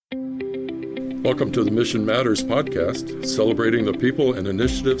Welcome to the Mission Matters podcast, celebrating the people and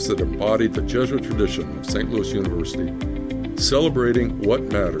initiatives that embody the Jesuit tradition of St. Louis University, celebrating what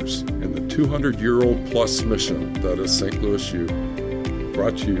matters in the 200-year-old plus mission that is St. Louis U,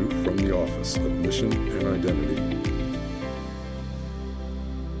 brought to you from the Office of Mission and Identity.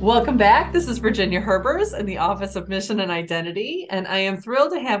 Welcome back. This is Virginia Herbers in the Office of Mission and Identity, and I am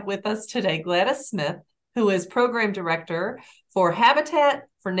thrilled to have with us today Gladys Smith, who is Program Director for Habitat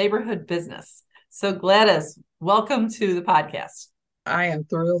for Neighborhood Business. So Gladys, welcome to the podcast. I am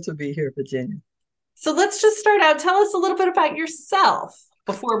thrilled to be here, Virginia. So let's just start out. Tell us a little bit about yourself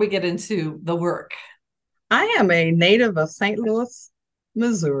before we get into the work. I am a native of St. Louis,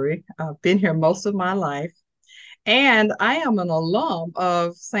 Missouri. I've been here most of my life, and I am an alum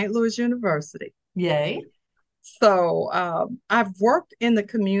of St. Louis University. Yay. So I've worked in the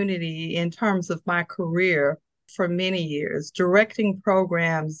community in terms of my career for many years, directing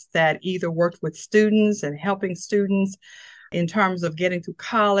programs that either worked with students and helping students in terms of getting to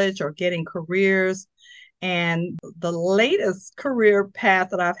college or getting careers. And the latest career path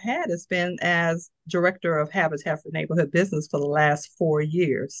that I've had has been as director of Habitat for Neighborhood Business for the last 4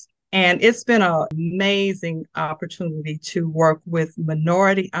 years. And it's been an amazing opportunity to work with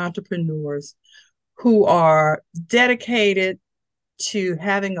minority entrepreneurs who are dedicated to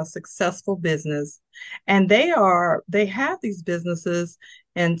having a successful business. And they have these businesses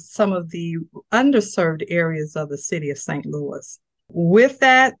in some of the underserved areas of the city of St. Louis. With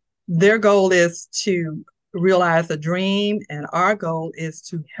that, their goal is to realize a dream, and our goal is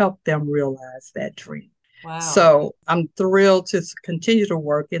to help them realize that dream. Wow. So I'm thrilled to continue to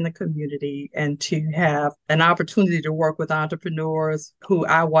work in the community and to have an opportunity to work with entrepreneurs who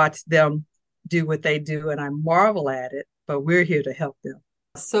I watch them do what they do, and I marvel at it, but we're here to help them.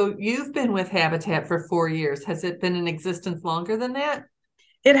 So you've been with Habitat for 4 years. Has it been in existence longer than that?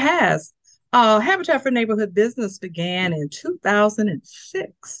 It has. Habitat for Neighborhood Business began in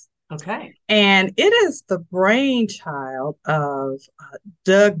 2006. Okay. And it is the brainchild of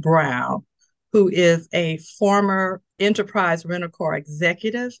Doug Brown, who is a former Enterprise Rent-A-Car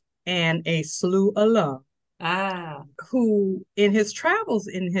executive and a SLU alum. Who in his travels,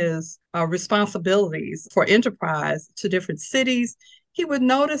 in his responsibilities for Enterprise to different cities, he would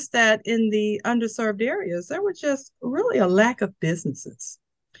notice that in the underserved areas, there were just really a lack of businesses.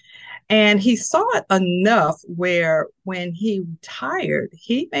 And he saw it enough where when he retired,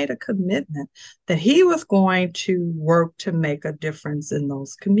 he made a commitment that he was going to work to make a difference in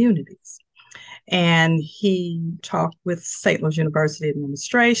those communities. And he talked with St. Louis University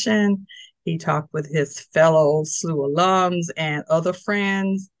administration. He talked with his fellow SLU alums and other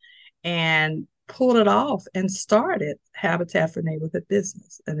friends and pulled it off and started Habitat for Neighborhood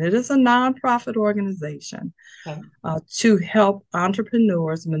Business. And it is a nonprofit organization to help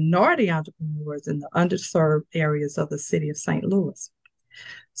entrepreneurs, minority entrepreneurs in the underserved areas of the city of St. Louis.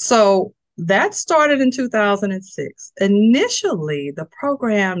 So that started in 2006. Initially, the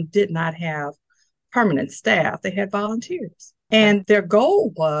program did not have permanent staff. They had volunteers. And their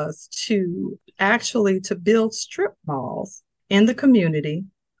goal was to build strip malls in the community,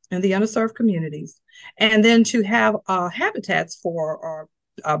 in the underserved communities, and then to have habitats for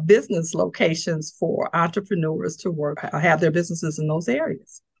business locations for entrepreneurs to work, have their businesses in those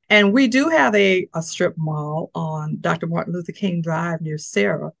areas. And we do have a strip mall on Dr. Martin Luther King Drive near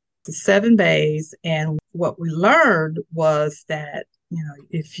Sarah, the 7 bays. And what we learned was that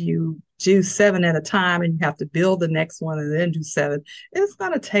if you do 7 at a time and you have to build the next one and then do 7, it's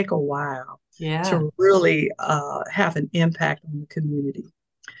going to take a while to really have an impact on the community.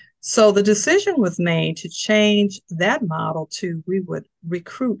 So the decision was made to change that model to we would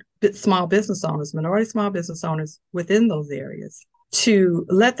recruit small business owners, minority small business owners within those areas, to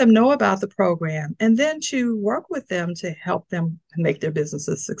let them know about the program and then to work with them to help them make their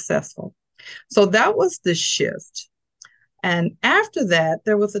businesses successful. So that was the shift. And after that,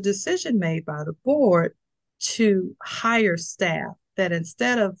 there was a decision made by the board to hire staff, that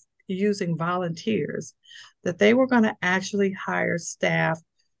instead of using volunteers, that they were going to actually hire staff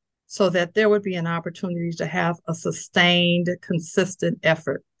so that there would be an opportunity to have a sustained, consistent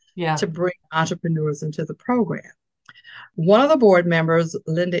effort to bring entrepreneurs into the program. One of the board members,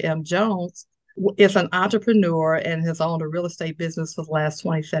 Linda M. Jones, is an entrepreneur and has owned a real estate business for the last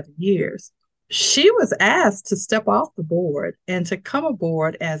 27 years. She was asked to step off the board and to come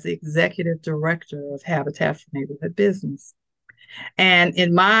aboard as the executive director of Habitat for Neighborhood Business. And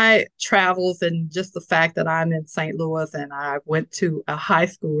in my travels and just the fact that I'm in St. Louis and I went to a high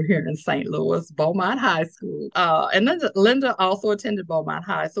school here in St. Louis, Beaumont High School, and then Linda also attended Beaumont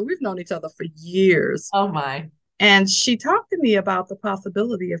High. So we've known each other for years. Oh my. And she talked to me about the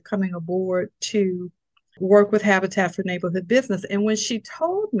possibility of coming aboard to work with Habitat for Neighborhood Business. And when she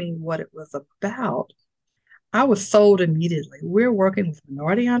told me what it was about, I was sold immediately. We're working with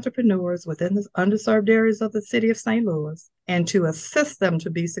minority entrepreneurs within the underserved areas of the city of St. Louis and to assist them to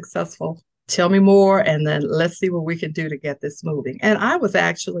be successful. Tell me more, and then let's see what we can do to get this moving. And I was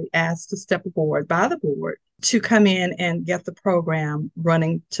actually asked to step aboard by the board to come in and get the program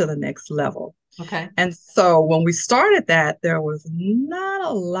running to the next level. Okay. And so when we started that, there was not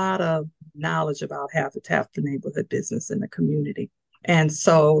a lot of knowledge about Habitat for Neighborhood Business in the community. And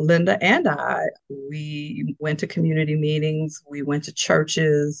so Linda and I, we went to community meetings, we went to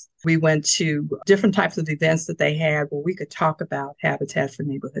churches, we went to different types of events that they had where we could talk about Habitat for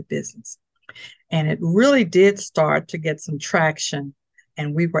Neighborhood Business. And it really did start to get some traction,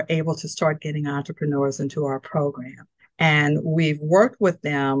 and we were able to start getting entrepreneurs into our program. And we've worked with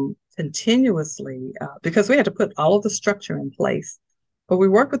them continuously because we had to put all of the structure in place, but we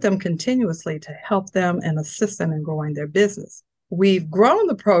work with them continuously to help them and assist them in growing their business. We've grown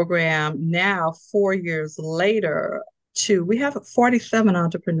the program now 4 years later we have 47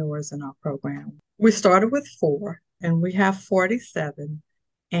 entrepreneurs in our program. We started with 4 and we have 47.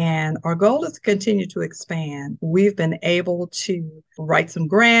 And our goal is to continue to expand. We've been able to write some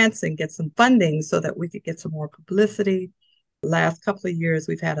grants and get some funding so that we could get some more publicity. Last couple of years,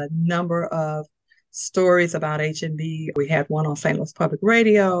 we've had a number of stories about HNB. We had one on St. Louis Public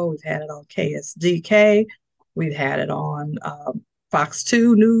Radio. We've had it on KSDK. We've had it on Fox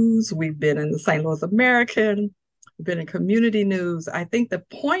 2 News. We've been in the St. Louis American. We've been in community news. I think the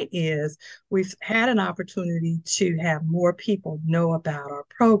point is we've had an opportunity to have more people know about our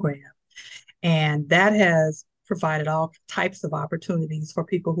program. And that has provided all types of opportunities for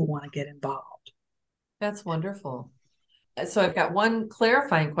people who want to get involved. That's wonderful. So I've got one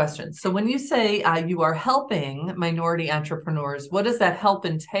clarifying question. So when you say you are helping minority entrepreneurs, what does that help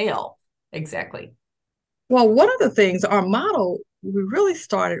entail exactly? Well, one of the things, our model, we really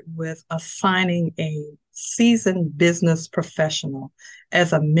started with assigning a seasoned business professional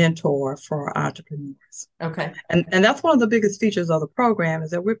as a mentor for our entrepreneurs. Okay. And that's one of the biggest features of the program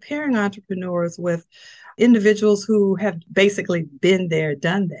is that we're pairing entrepreneurs with individuals who have basically been there,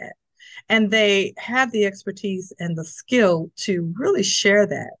 done that. And they have the expertise and the skill to really share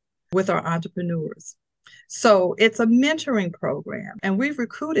that with our entrepreneurs. So it's a mentoring program, and we've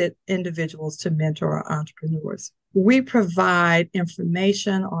recruited individuals to mentor our entrepreneurs. We provide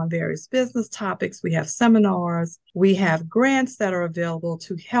information on various business topics. We have seminars. We have grants that are available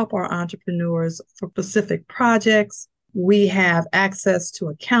to help our entrepreneurs for specific projects. We have access to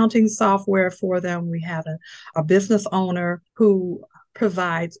accounting software for them. We have a business owner who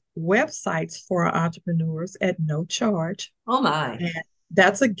provides websites for our entrepreneurs at no charge. Oh my. And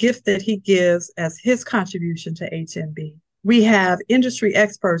that's a gift that he gives as his contribution to HNB. We have industry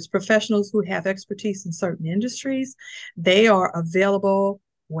experts, professionals who have expertise in certain industries. They are available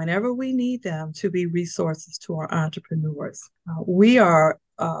whenever we need them to be resources to our entrepreneurs. We are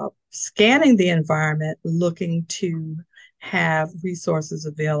scanning the environment, looking to have resources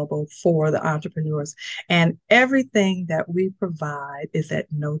available for the entrepreneurs. And everything that we provide is at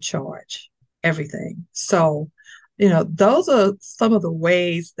no charge, everything. So, those are some of the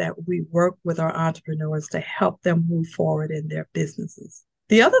ways that we work with our entrepreneurs to help them move forward in their businesses.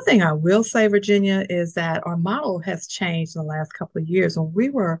 The other thing I will say, Virginia, is that our model has changed in the last couple of years. When we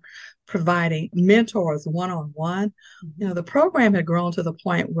were providing mentors one-on-one, the program had grown to the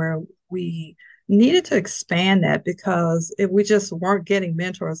point where we needed to expand that because we just weren't getting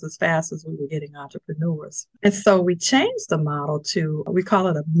mentors as fast as we were getting entrepreneurs. And so we changed the model to, we call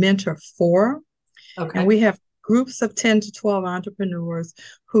it a mentor forum. Okay. And we have groups of 10 to 12 entrepreneurs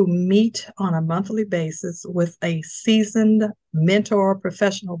who meet on a monthly basis with a seasoned mentor,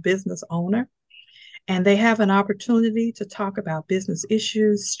 professional business owner. And they have an opportunity to talk about business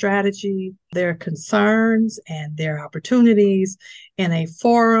issues, strategy, their concerns, and their opportunities in a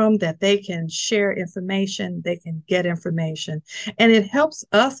forum that they can share information, they can get information. And it helps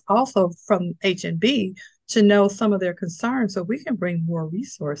us also from HNB to know some of their concerns so we can bring more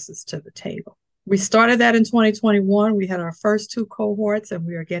resources to the table. We started that in 2021. We had our first 2 cohorts, and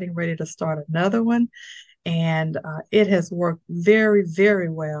we are getting ready to start another one. And it has worked very, very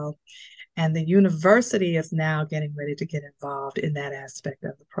well. And the university is now getting ready to get involved in that aspect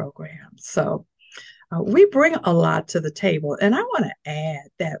of the program. So we bring a lot to the table. And I want to add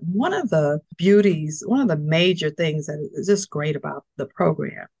that one of the major things that is just great about the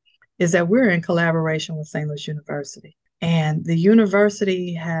program is that we're in collaboration with St. Louis University. And the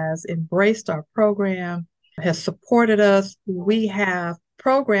university has embraced our program, has supported us. We have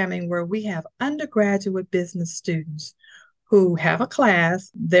programming where we have undergraduate business students who have a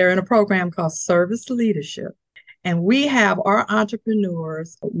class. They're in a program called Service Leadership. And we have our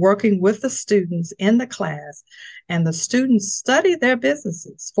entrepreneurs working with the students in the class, and the students study their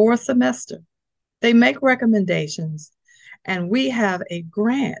businesses for a semester. They make recommendations, and we have a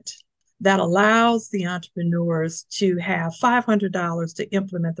grant that allows the entrepreneurs to have $500 to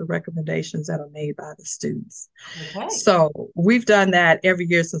implement the recommendations that are made by the students. Okay. So we've done that every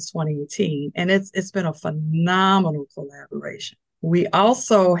year since 2018, and it's been a phenomenal collaboration. We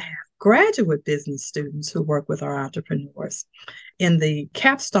also have graduate business students who work with our entrepreneurs in the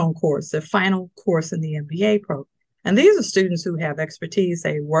capstone course, the final course in the MBA program. And these are students who have expertise.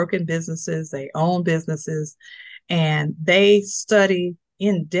 They work in businesses, they own businesses, and they study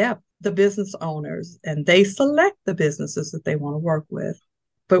in depth the business owners, and they select the businesses that they want to work with.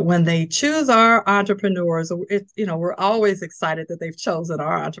 But when they choose our entrepreneurs, we're always excited that they've chosen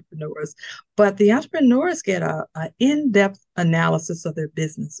our entrepreneurs. But the entrepreneurs get an in-depth analysis of their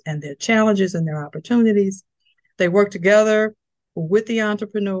business and their challenges and their opportunities. They work together with the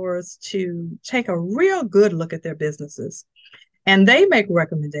entrepreneurs to take a real good look at their businesses. And they make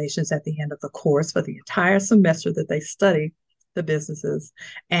recommendations at the end of the course for the entire semester that they study the businesses.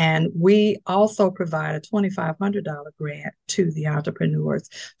 And we also provide a $2,500 grant to the entrepreneurs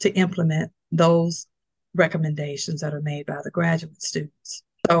to implement those recommendations that are made by the graduate students.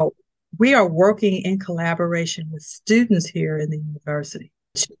 So we are working in collaboration with students here in the university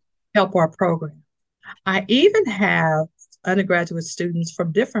to help our program. I even have undergraduate students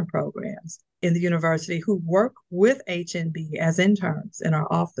from different programs in the university who work with HNB as interns in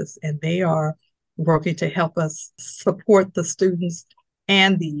our office, and they are working to help us support the students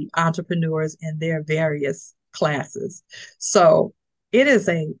and the entrepreneurs in their various classes. So it is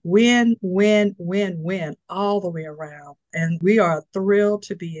a win, win, win, win all the way around. And we are thrilled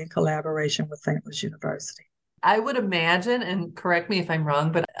to be in collaboration with St. Louis University. I would imagine, and correct me if I'm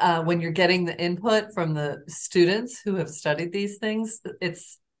wrong, but when you're getting the input from the students who have studied these things,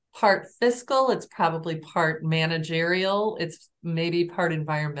 it's part fiscal, it's probably part managerial, it's maybe part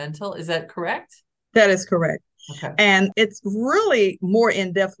environmental. Is that correct? That is correct. Okay. And it's really more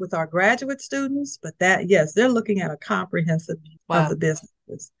in depth with our graduate students, but yes, they're looking at a comprehensive view of the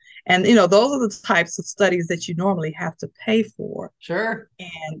businesses. And, those are the types of studies that you normally have to pay for. Sure.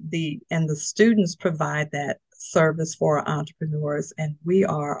 And the students provide that service for our entrepreneurs. And we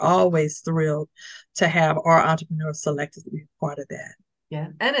are always thrilled to have our entrepreneurs selected to be part of that. Yeah.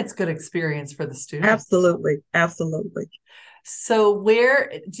 And it's good experience for the students. Absolutely. Absolutely. So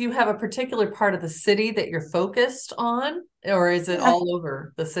where do you have a particular part of the city that you're focused on, or is it all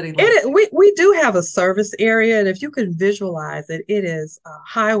over the city? We do have a service area, and if you can visualize it, it is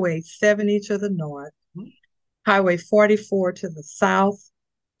Highway 70 to the north, Highway 44 to the south.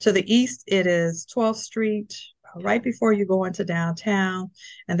 To the east, it is 12th Street, right before you go into downtown,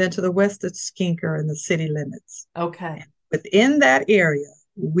 and then to the west, it's Skinker in the city limits. Okay. Within that area,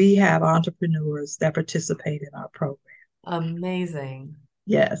 we have entrepreneurs that participate in our program. Amazing.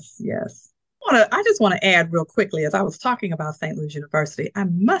 Yes, yes. I just want to add real quickly, as I was talking about St. Louis University, I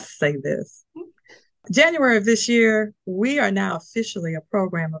must say this. January of this year, we are now officially a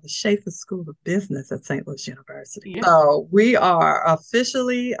program of the Schaefer School of Business at St. Louis University. Yeah. So we are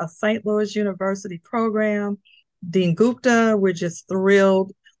officially a St. Louis University program. Dean Gupta, we're just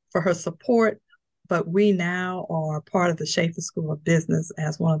thrilled for her support, but we now are part of the Schaefer School of Business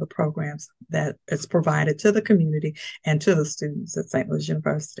as one of the programs that is provided to the community and to the students at St. Louis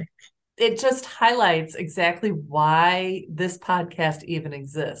University. It just highlights exactly why this podcast even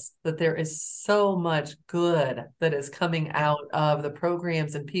exists, that there is so much good that is coming out of the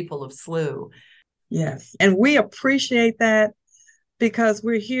programs and people of SLU. Yes, and we appreciate that because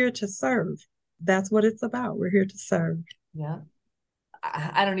we're here to serve. That's what it's about. We're here to serve. Yeah.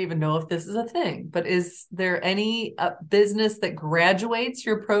 I don't even know if this is a thing, but is there any business that graduates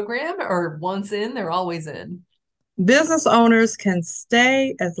your program, or once in, they're always in? Business owners can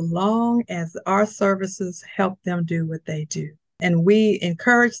stay as long as our services help them do what they do. And we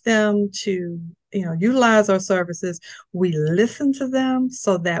encourage them to, utilize our services. We listen to them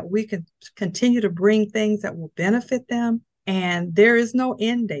so that we can continue to bring things that will benefit them. And there is no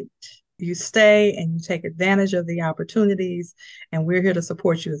end date. You stay and you take advantage of the opportunities, and we're here to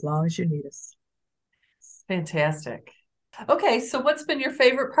support you as long as you need us. Fantastic. Okay, so what's been your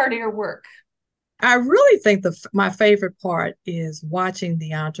favorite part of your work? I really think my favorite part is watching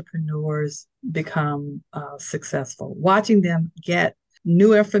the entrepreneurs become successful, watching them get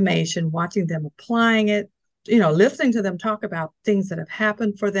new information, watching them applying it, listening to them talk about things that have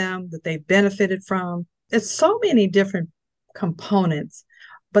happened for them, that they've benefited from. It's so many different components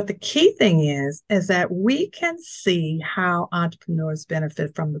But the key thing is that we can see how entrepreneurs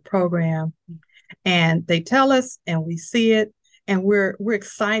benefit from the program, and they tell us and we see it, and we're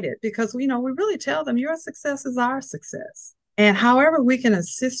excited because we really tell them your success is our success. And however we can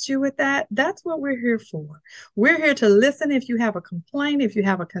assist you with that, that's what we're here for. We're here to listen if you have a complaint, if you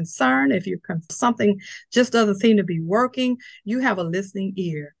have a concern, if something just doesn't seem to be working, you have a listening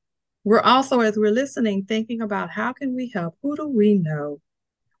ear. We're also, as we're listening, thinking about how can we help? Who do we know?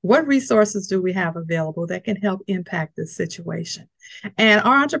 What resources do we have available that can help impact this situation? And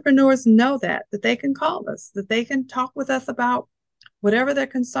our entrepreneurs know that they can call us, that they can talk with us about whatever their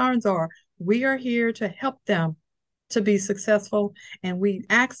concerns are. We are here to help them to be successful, and we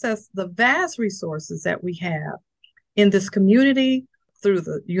access the vast resources that we have in this community through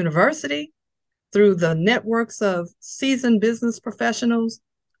the university, through the networks of seasoned business professionals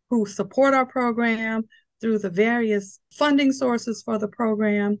who support our program, through the various funding sources for the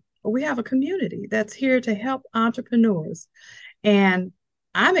program. We have a community that's here to help entrepreneurs. And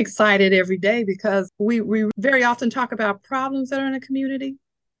I'm excited every day because we very often talk about problems that are in a community.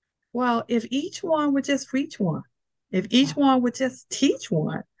 Well, if each one would just reach one, if each one would just teach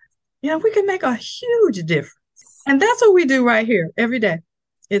one, we can make a huge difference. And that's what we do right here every day.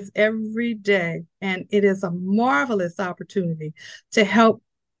 It's every day. And it is a marvelous opportunity to help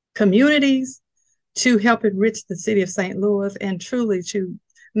communities, to help enrich the city of St. Louis, and truly to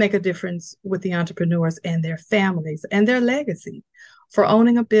make a difference with the entrepreneurs and their families and their legacy for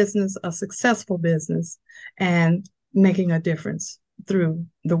owning a business, a successful business, and making a difference through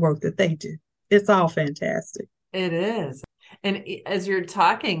the work that they do. It's all fantastic. It is. And as you're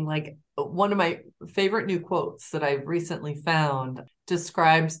talking, like, one of my favorite new quotes that I've recently found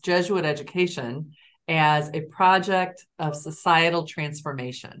describes Jesuit education as a project of societal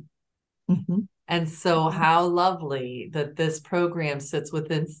transformation. Mm-hmm. And so how lovely that this program sits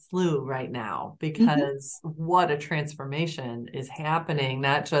within SLU right now, because what a transformation is happening,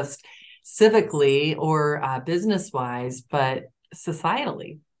 not just civically or business-wise, but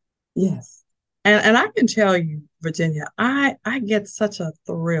societally. Yes. And I can tell you, Virginia, I get such a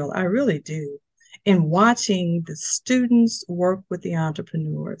thrill, I really do, in watching the students work with the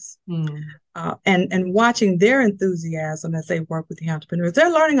entrepreneurs and watching their enthusiasm as they work with the entrepreneurs.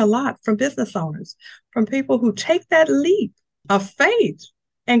 They're learning a lot from business owners, from people who take that leap of faith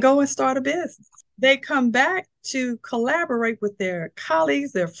and go and start a business. They come back to collaborate with their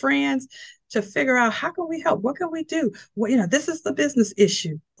colleagues, their friends, to figure out how can we help? What can we do? Well, this is the business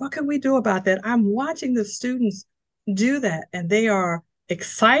issue. What can we do about that? I'm watching the students do that, and they are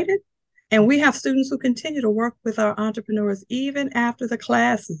excited. And we have students who continue to work with our entrepreneurs even after the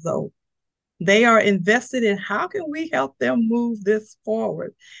class is over. They are invested in how can we help them move this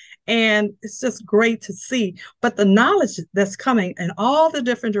forward. And it's just great to see. But the knowledge that's coming in all the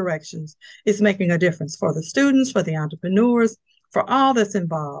different directions is making a difference for the students, for the entrepreneurs, for all that's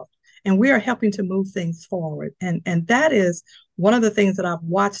involved. And we are helping to move things forward. And that is one of the things that I've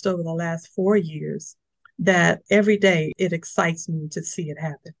watched over the last 4 years, that every day it excites me to see it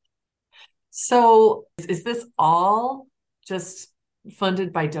happen. So is this all just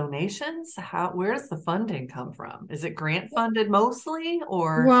funded by donations? Where does the funding come from? Is it grant funded mostly,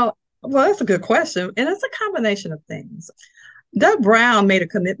 or? Well, that's a good question. And it's a combination of things. Doug Brown made a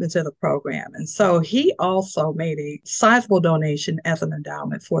commitment to the program, and so he also made a sizable donation as an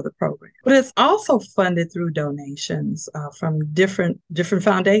endowment for the program. But it's also funded through donations from different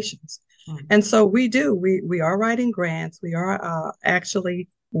foundations. And so we are writing grants. We are actually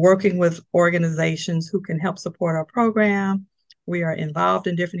working with organizations who can help support our program. We are involved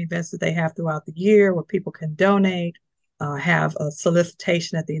in different events that they have throughout the year where people can donate. Have a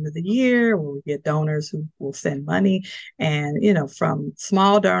solicitation at the end of the year where we get donors who will send money, and from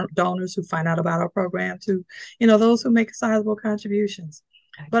small donors who find out about our program to those who make sizable contributions.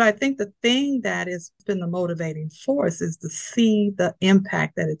 But I think the thing that has been the motivating force is to see the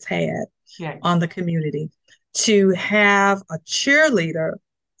impact that it's had on the community, to have a cheerleader,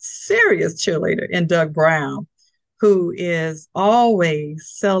 serious cheerleader in Doug Brown, who is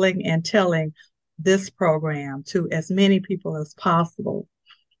always selling and telling this program to as many people as possible,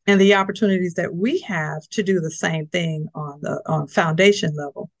 and the opportunities that we have to do the same thing on foundation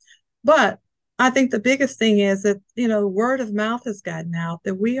level. But I think the biggest thing is that word of mouth has gotten out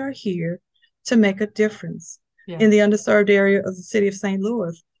that we are here to make a difference in the underserved area of the city of St.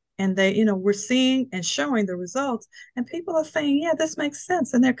 Louis. And we're seeing and showing the results, and people are saying, yeah, this makes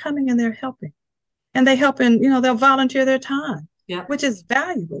sense, and they're coming and they're helping, and they help, and they'll volunteer their time. Which is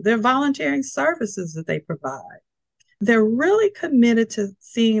valuable. They're volunteering services that they provide. They're really committed to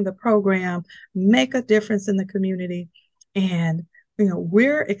seeing the program make a difference in the community. And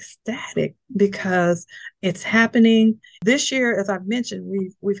we're ecstatic because it's happening this year. As I've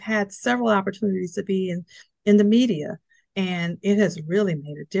mentioned, we've had several opportunities to be in the media, and it has really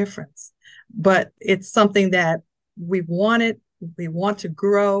made a difference. But it's something that we wanted. We want to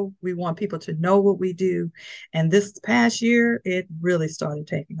grow. We want people to know what we do. And this past year, it really started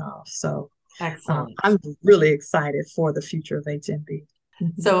taking off. So Excellent. I'm really excited for the future of HNB.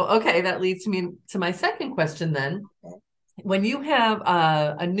 So, okay, that leads me to my second question then. When you have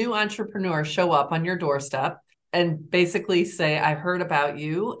a new entrepreneur show up on your doorstep and basically say, I heard about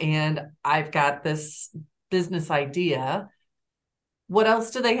you and I've got this business idea, what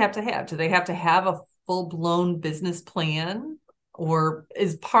else do they have to have? Do they have to have a full-blown business plan? Or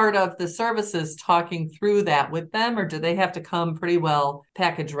is part of the services talking through that with them, or do they have to come pretty well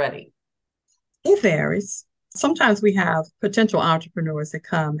package ready? It varies. Sometimes we have potential entrepreneurs that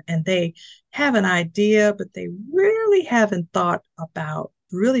come and they have an idea, but they really haven't thought about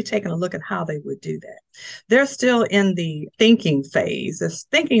really taking a look at how they would do that. They're still in the thinking phase,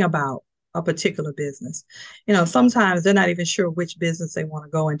 just thinking about a particular business. Sometimes they're not even sure which business they want to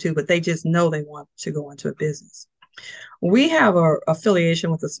go into, but they just know they want to go into a business. We have an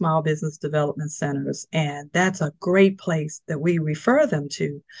affiliation with the Small Business Development Centers, and that's a great place that we refer them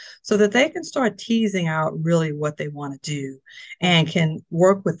to so that they can start teasing out really what they want to do and can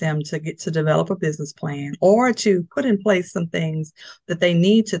work with them to get to develop a business plan or to put in place some things that they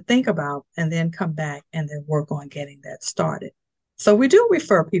need to think about and then come back and then work on getting that started. So we do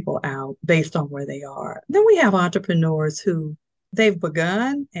refer people out based on where they are. Then we have entrepreneurs who they've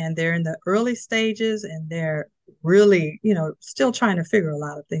begun and they're in the early stages and they're really, still trying to figure a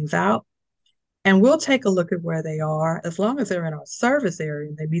lot of things out. And we'll take a look at where they are. As long as they're in our service area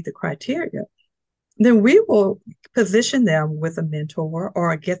and they meet the criteria, then we will position them with a mentor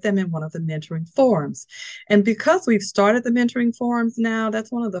or get them in one of the mentoring forums. And because we've started the mentoring forums now,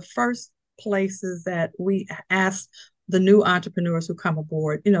 that's one of the first places that we ask the new entrepreneurs who come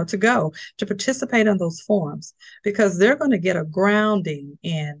aboard, to go to participate in those forums, because they're going to get a grounding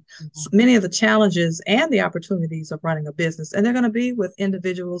in many of the challenges and the opportunities of running a business. And they're going to be with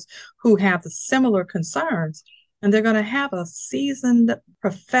individuals who have the similar concerns, and they're going to have a seasoned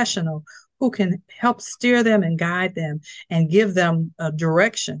professional who can help steer them and guide them and give them a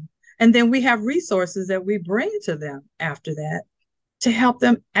direction. And then we have resources that we bring to them after that to help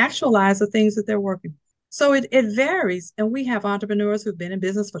them actualize the things that they're working on. So it varies. And we have entrepreneurs who've been in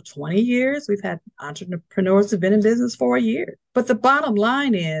business for 20 years. We've had entrepreneurs who've been in business for a year. But the bottom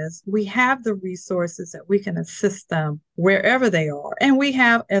line is we have the resources that we can assist them wherever they are. And we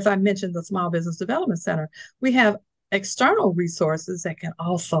have, as I mentioned, the Small Business Development Center, we have external resources that can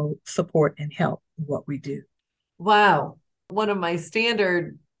also support and help what we do. Wow. One of my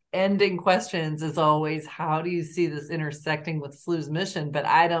standard ending questions is always, how do you see this intersecting with SLU's mission? But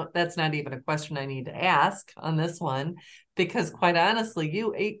that's not even a question I need to ask on this one, because quite honestly,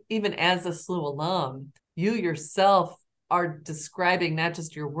 you, even as a SLU alum, you yourself are describing not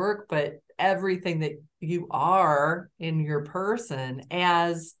just your work, but everything that you are in your person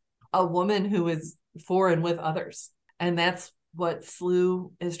as a woman who is for and with others. And that's what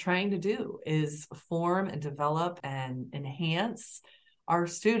SLU is trying to do, is form and develop and enhance our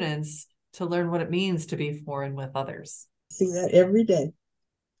students to learn what it means to be for and with others. See that every day.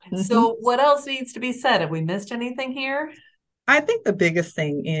 So what else needs to be said? Have we missed anything here? I think the biggest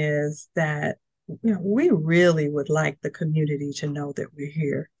thing is that, we really would like the community to know that we're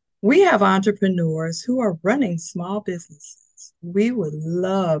here. We have entrepreneurs who are running small businesses. We would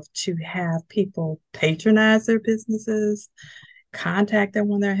love to have people patronize their businesses, contact them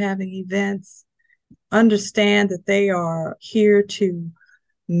when they're having events, understand that they are here to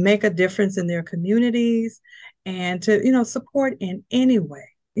make a difference in their communities and to, support in any way,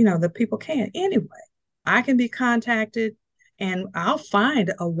 that people can. Anyway, I can be contacted and I'll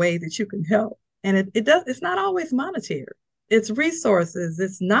find a way that you can help. And it's not always monetary. It's resources,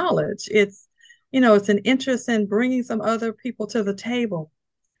 it's knowledge, it's an interest in bringing some other people to the table.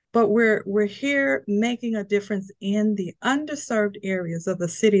 But we're here making a difference in the underserved areas of the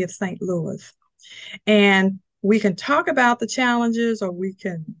city of St. Louis. And we can talk about the challenges or we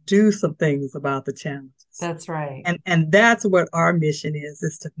can do some things about the challenges. That's right. And that's what our mission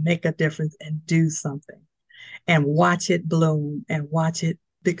is to make a difference and do something and watch it bloom and watch it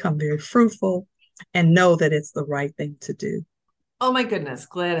become very fruitful and know that it's the right thing to do. Oh my goodness,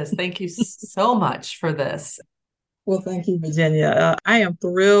 Gladys, thank you so much for this. Well, thank you, Virginia. I am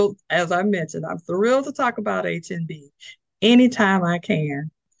thrilled, as I mentioned, I'm thrilled to talk about HNB anytime I can.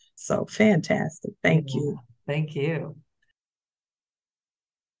 So fantastic. Thank you. Thank you.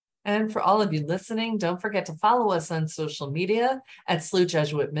 And for all of you listening, don't forget to follow us on social media at SLU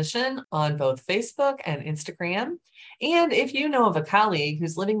Jesuit Mission on both Facebook and Instagram. And if you know of a colleague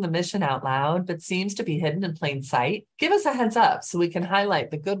who's living the mission out loud but seems to be hidden in plain sight, give us a heads up so we can highlight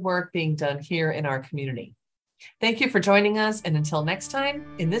the good work being done here in our community. Thank you for joining us, and until next time,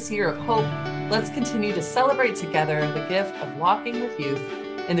 in this year of hope, let's continue to celebrate together the gift of walking with youth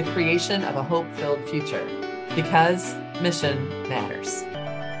in the creation of a hope-filled future, because mission matters.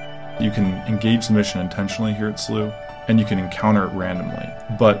 You can engage the mission intentionally here at SLU, and you can encounter it randomly.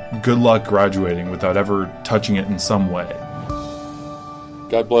 But good luck graduating without ever touching it in some way.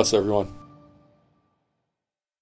 God bless everyone.